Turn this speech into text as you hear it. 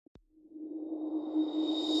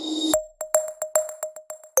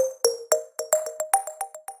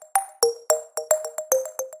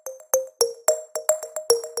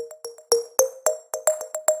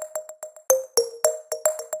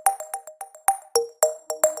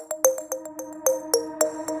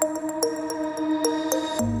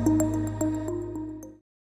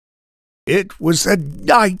It was the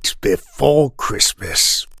night before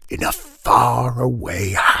Christmas in a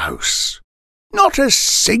far-away house. Not a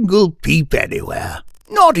single peep anywhere,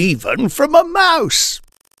 not even from a mouse.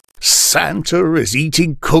 Santa is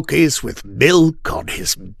eating cookies with milk on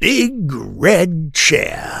his big red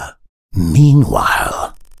chair.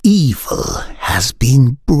 Meanwhile, evil has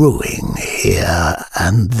been brewing here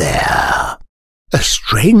and there. A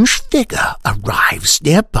strange figure arrives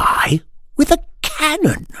nearby with a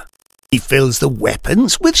cannon. He fills the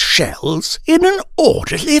weapons with shells in an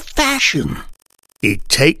orderly fashion. He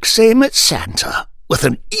takes aim at Santa with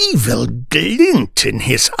an evil glint in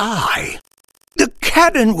his eye. The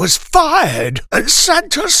cannon was fired and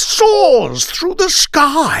Santa soars through the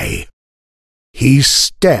sky. He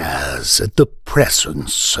stares at the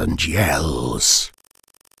presents and yells,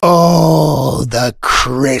 "All the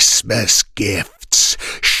Christmas gifts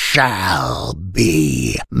shall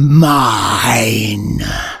be mine."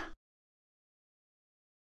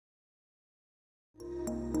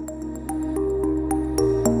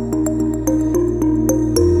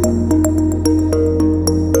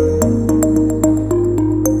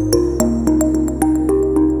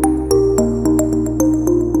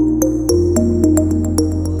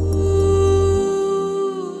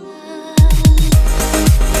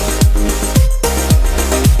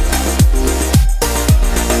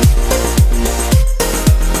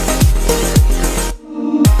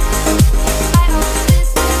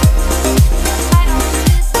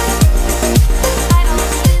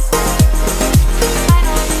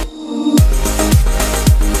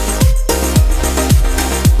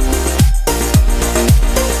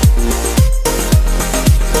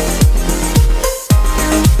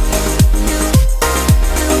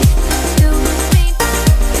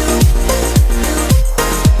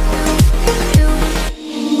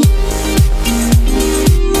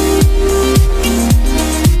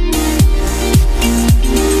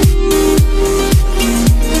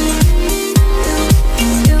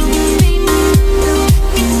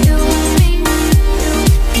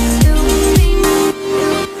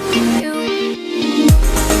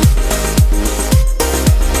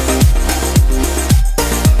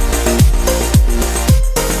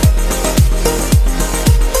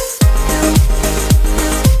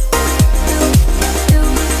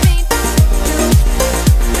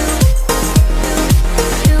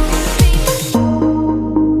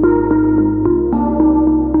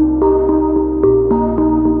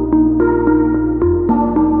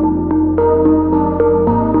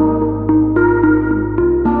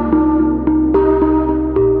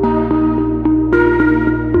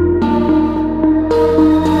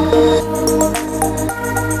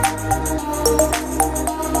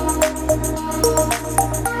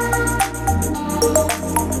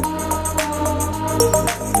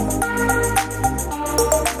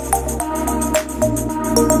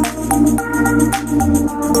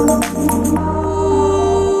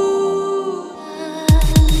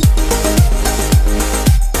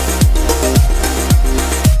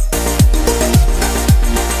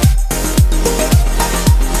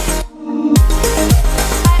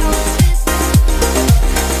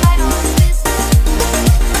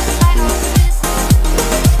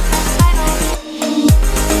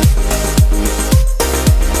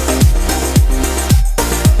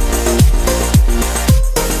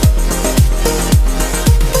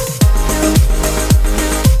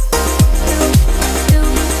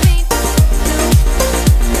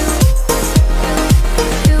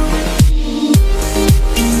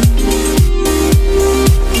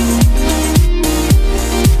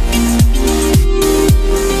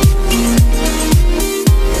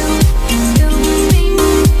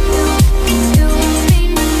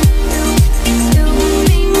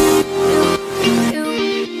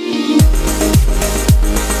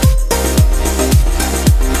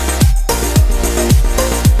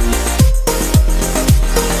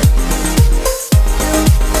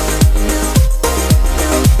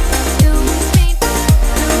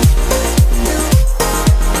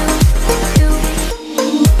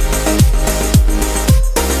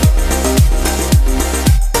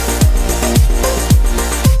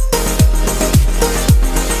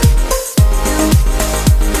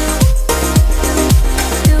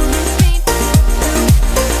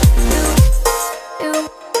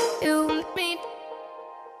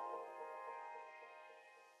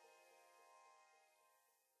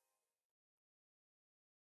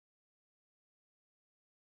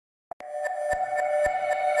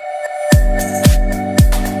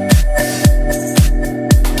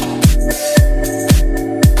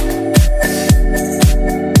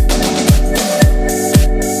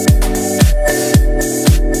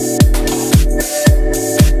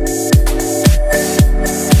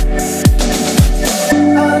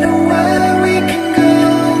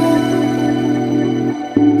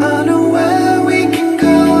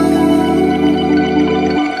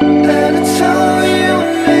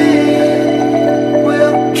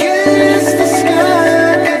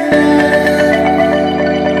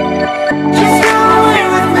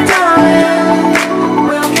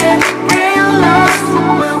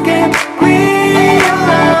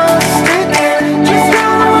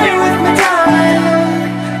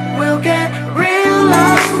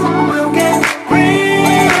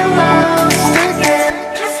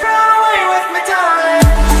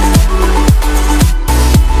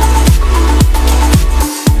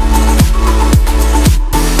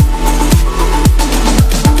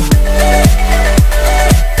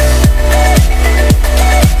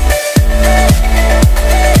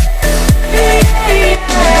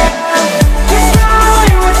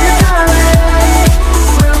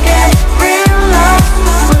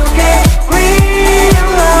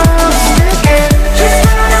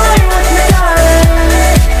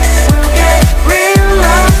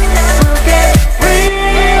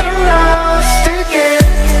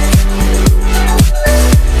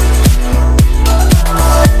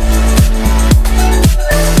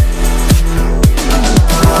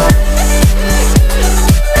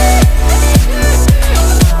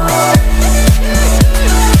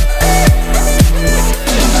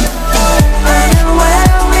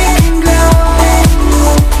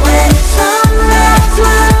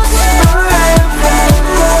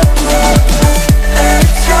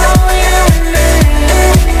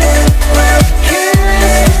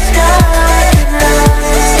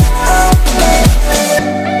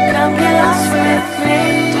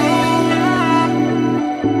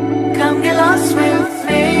 lost with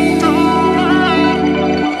me.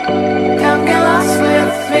 Come get lost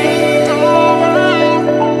with me.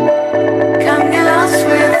 Come get lost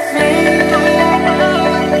with me.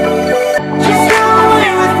 Just go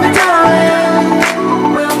away with me, darling.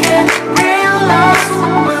 We'll get real lost.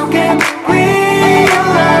 We'll get real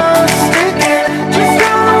lost again. Just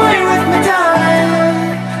go away with me,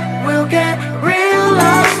 darling. We'll get real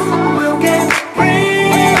lost. We'll get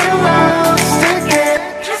real lost again.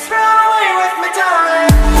 Just run away with me, darling.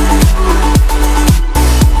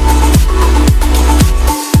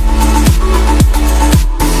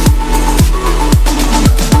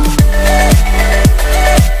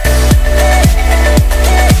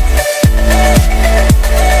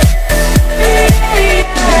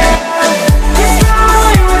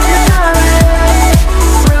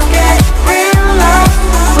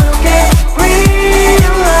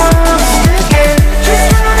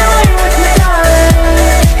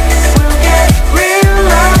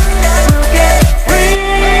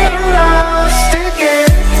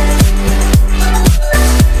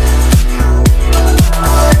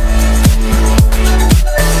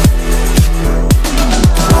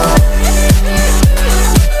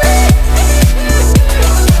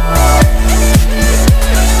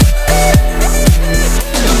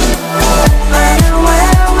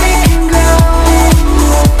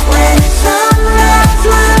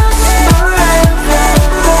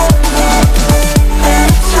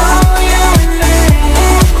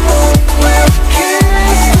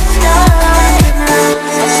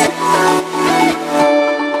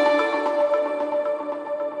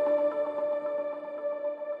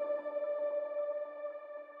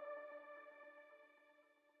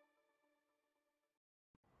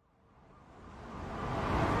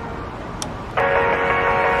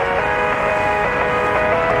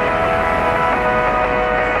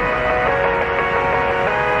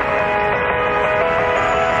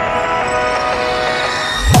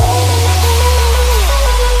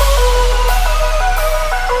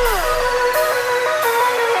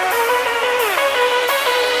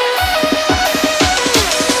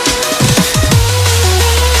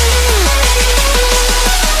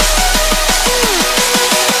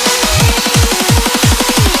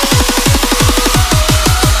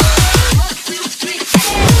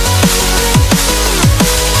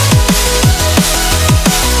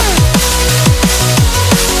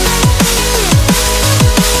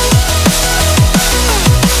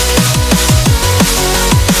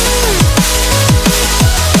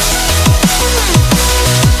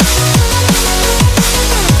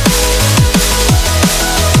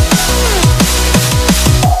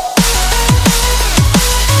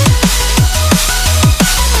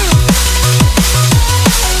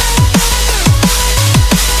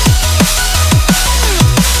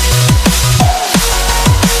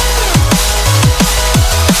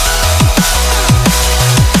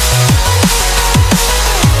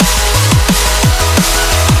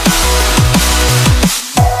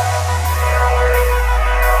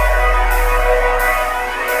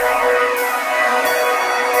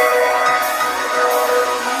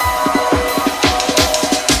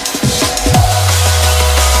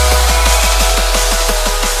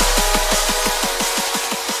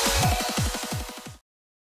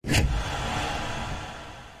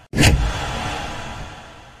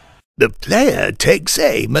 The player takes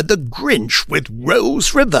aim at the Grinch with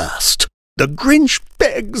roles reversed. The Grinch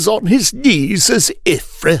begs on his knees as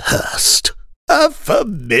if rehearsed. A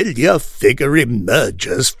familiar figure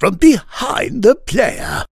emerges from behind the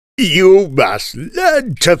player. You must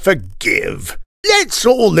learn to forgive. Let's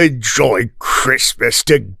all enjoy Christmas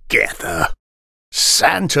together.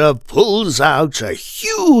 Santa pulls out a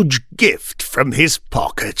huge gift from his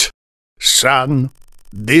pocket. Son,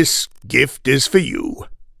 this gift is for you.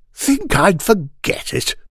 Think I'd forget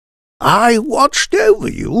it? I watched over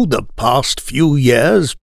you the past few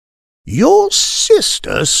years. Your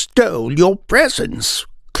sister stole your presents,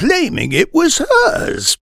 claiming it was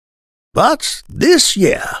hers. But this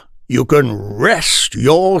year you can rest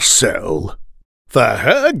your soul, for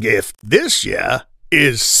her gift this year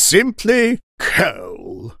is simply coal.